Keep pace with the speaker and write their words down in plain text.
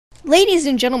Ladies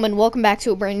and gentlemen, welcome back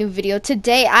to a brand new video.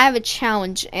 Today I have a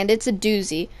challenge and it's a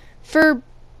doozy. For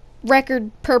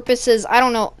record purposes, I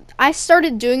don't know. I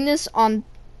started doing this on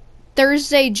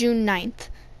Thursday, June 9th.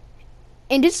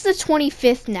 And it's the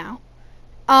 25th now.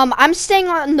 I'm staying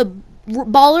on the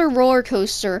Baller roller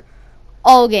coaster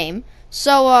all game.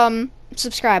 So,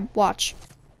 subscribe, watch.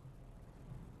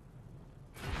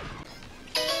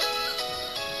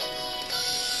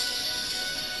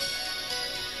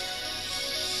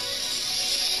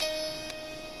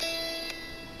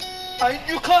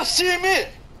 You can't see me!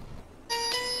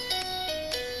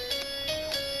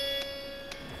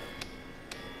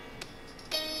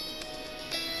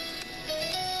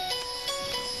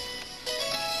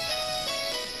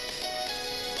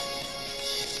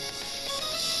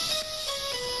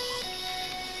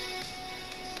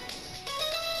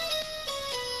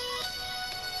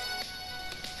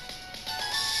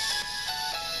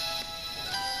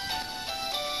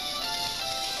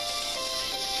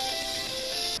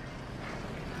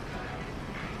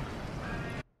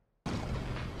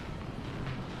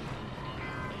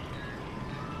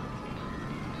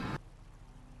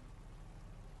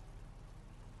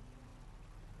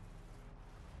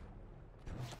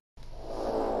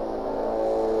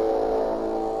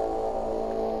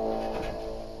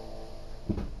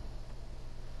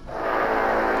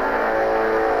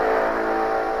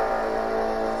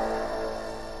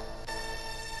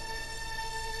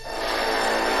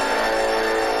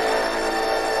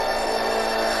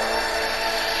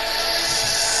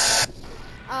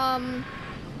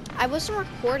 I wasn't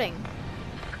recording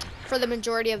for the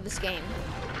majority of this game.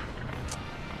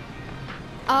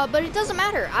 But it doesn't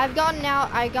matter. I've gotten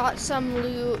out, I got some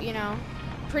loot, you know,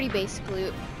 pretty basic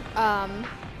loot.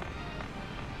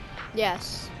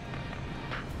 Yes.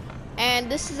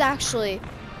 And this is actually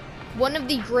one of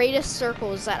the greatest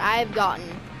circles that I've gotten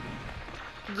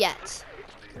yet.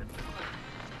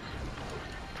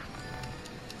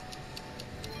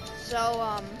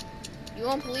 So, you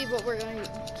won't believe what we're going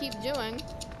to keep doing.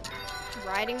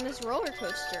 Riding this roller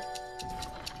coaster.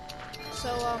 So,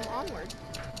 onward.